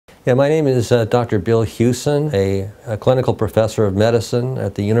Yeah, my name is Dr. Bill Hughson, a clinical professor of medicine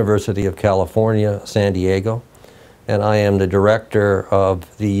at the University of California, San Diego, and I am the director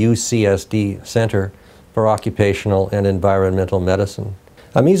of the UCSD Center for Occupational and Environmental Medicine.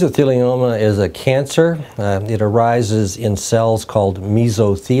 Mesothelioma is a cancer. It arises in cells called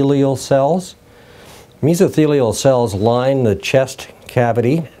mesothelial cells. Mesothelial cells line the chest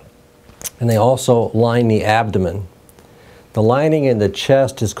cavity, and they also line the abdomen. The lining in the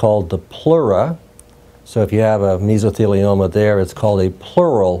chest is called the pleura. So if you have a mesothelioma there, it's called a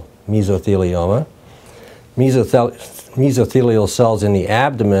pleural mesothelioma. Mesothelial cells in the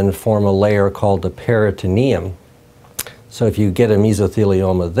abdomen form a layer called the peritoneum. So if you get a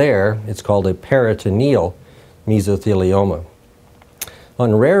mesothelioma there, it's called a peritoneal mesothelioma.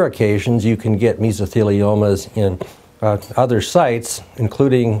 On rare occasions, you can get mesotheliomas in other sites,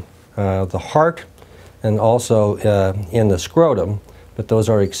 including the heart and also in the scrotum, but those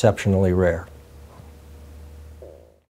are exceptionally rare.